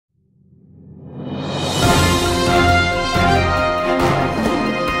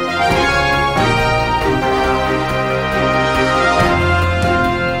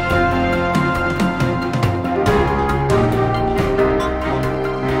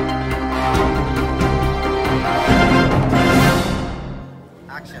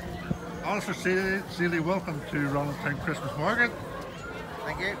Alastair Seeley, welcome to Randalstown Christmas Market.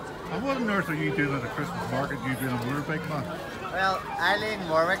 Thank you. And what on earth are you doing at a Christmas market, you being a motorbike man? Well, Eileen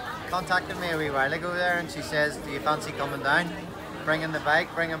Warwick contacted me a wee while ago there, and she says, do you fancy coming down, bringing the bike,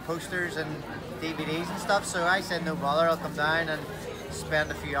 bringing posters and DVDs and stuff? So I said no bother, I'll come down and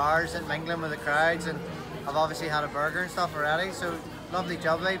spend a few hours in mingling with the crowds, and I've obviously had a burger and stuff already, so lovely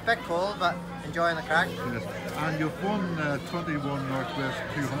jubbly, bit cold but enjoying the crack. Yes, and you've won 21 Northwest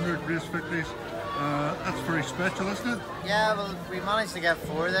 200 race victories. That's very special, isn't it? Yeah, well, we managed to get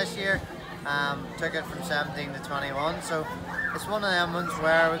 4 this year. Took it from 17 to 21, so it's one of them ones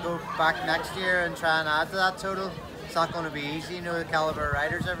where we go back next year and try and add to that total. It's not going to be easy, you know, the caliber of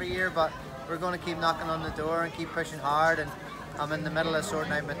riders every year, but we're going to keep knocking on the door and keep pushing hard, and I'm in the middle of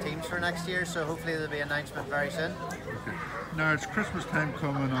sorting out my teams for next year, so hopefully there'll be an announcement very soon. Okay. Now it's Christmas time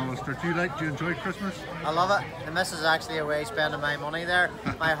coming, Alastair. Do you enjoy Christmas? I love it. The missus is actually away spending my money there,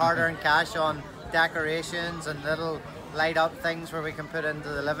 my hard-earned cash on decorations and little light up things where we can put into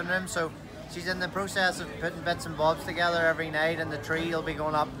the living room. So she's in the process of putting bits and bobs together every night, and the tree will be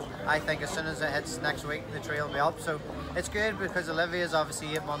going up. I think as soon as it hits next week, the tree will be up. So it's good because Olivia is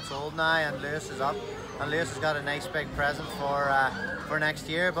obviously 8 months old now, and Lewis is up, and Lewis has got a nice big present for next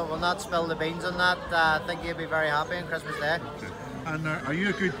year. But we'll not spill the beans on that. I think he'll be very happy on Christmas Day. Okay. And are you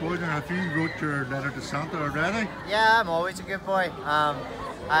a good boy now? Have you wrote your letter to Santa already? Yeah, I'm always a good boy.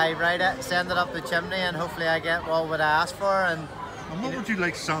 I write it, send it up the chimney, and hopefully I get what I asked for. And what would you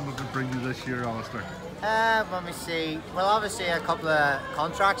like Santa to bring you this year, Alastair? Let me see. Well, obviously a couple of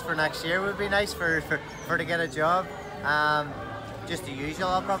contracts for next year would be nice for to get a job. Just the usual.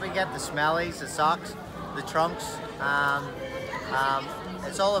 I'll probably get the smellies, the socks, the trunks.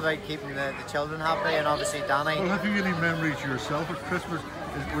 It's all about keeping the children happy, and obviously Danny. Well, have you any memories yourself at Christmas?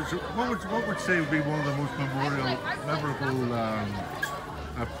 What would say would be one of the most memorable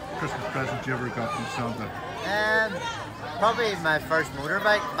Christmas presents you ever got from Santa? Probably my first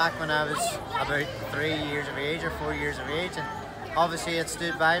motorbike back when I was about 3 years of age or 4 years of age, and obviously it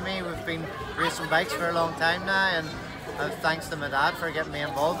stood by me. We've been racing bikes for a long time now, and thanks to my dad for getting me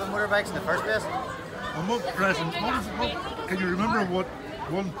involved in motorbikes in the first place. And what present? Can you remember what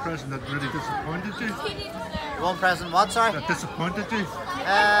one present that really disappointed you? One present what, sorry? That disappointed you?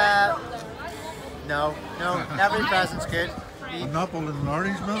 No. Every present's good. An apple and an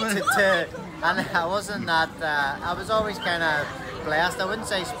orange, maybe? And I wasn't that, I was always kind of blessed. I wouldn't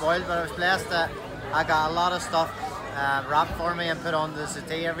say spoiled, but I was blessed that I got a lot of stuff wrapped for me and put on the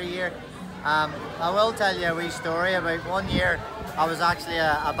settee every year. I will tell you a wee story about one year. I was actually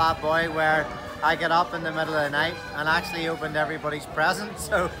a bad boy where I got up in the middle of the night and actually opened everybody's presents,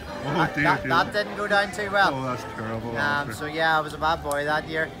 so that didn't go down too well. Oh, that's terrible. So yeah, I was a bad boy that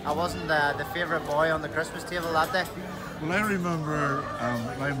year. I wasn't the favourite boy on the Christmas table that day. Well, I remember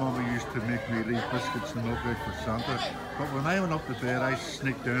my mama used to make me leave biscuits and milk out for Santa, but when I went up to bed I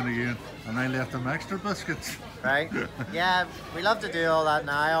sneaked down again and I left them extra biscuits. Right, yeah, we love to do all that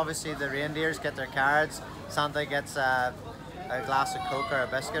now. Obviously the reindeers get their cards, Santa gets a glass of Coke or a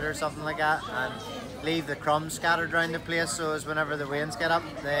biscuit or something like that, and leave the crumbs scattered around the place, so as whenever the wains get up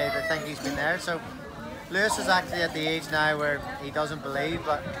they think he's been there. So Lewis is actually at the age now where he doesn't believe,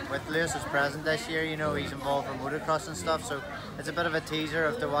 but with Lewis's present this year, you know, he's involved in motocross and stuff, so it's a bit of a teaser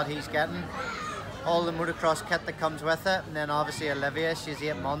of what he's getting. All the motocross kit that comes with it, and then obviously Olivia, she's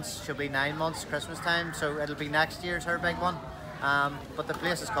 8 months, she'll be 9 months Christmas time, so it'll be next year's her big one. But the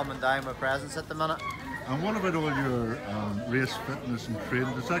place is coming down with presents at the minute. And what about all your race fitness and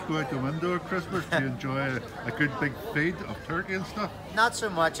training? Does that go out the window at Christmas? Do you enjoy a good big feed of turkey and stuff? Not so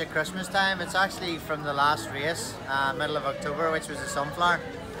much at Christmas time. It's actually from the last race, middle of October, which was the Sunflower,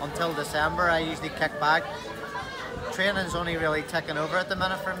 until December. I usually kick back. Training's only really ticking over at the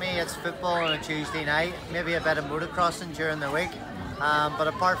minute for me. It's football on a Tuesday night, maybe a bit of motocrossing during the week. But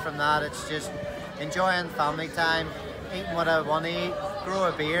apart from that, it's just enjoying family time, eating what I want to eat, grow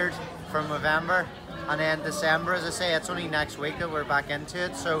a beard from November. And then December, as I say, it's only next week that we're back into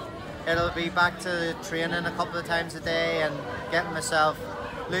it, so it'll be back to training a couple of times a day and getting myself,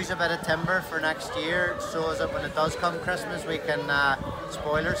 lose a bit of timber for next year, so that when it does come Christmas we can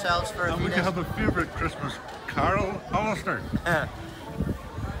spoil ourselves for a few days. Would you have a favourite Christmas carol, Alastair?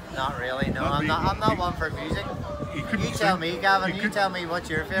 Not really, no. I'm not one for music. You tell me, Gavin, you tell me what's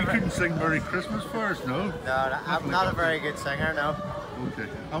your favourite. You couldn't sing Merry Christmas for us, no? No, I'm not a very good singer, no. Okay,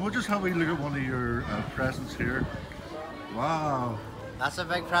 and we'll just have a look at one of your presents here. Wow. That's a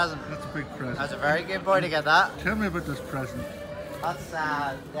big present. That's a big present. I was a very good boy to get that. Tell me about this present. That's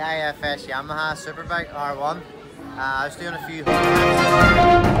the IFS Yamaha Superbike R1. I was doing a few...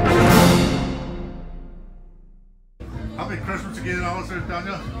 Happy Christmas again, Alice. Alistair,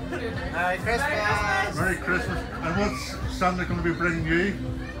 Daniel. Merry Christmas! Merry Christmas. And what's Santa going to be bringing you?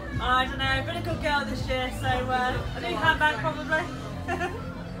 I don't know, I've been a good girl this year, so a new handbag probably.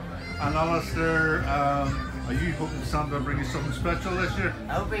 And Alistair, are you hoping Santa will bring you something special this year?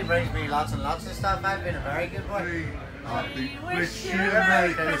 I hope he brings me lots and lots of stuff. I've been a very good boy. We wish you a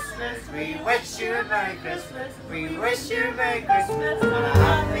Merry Christmas. We wish you a Merry Christmas. We wish you a Merry Christmas.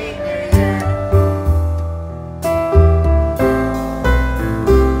 Christmas.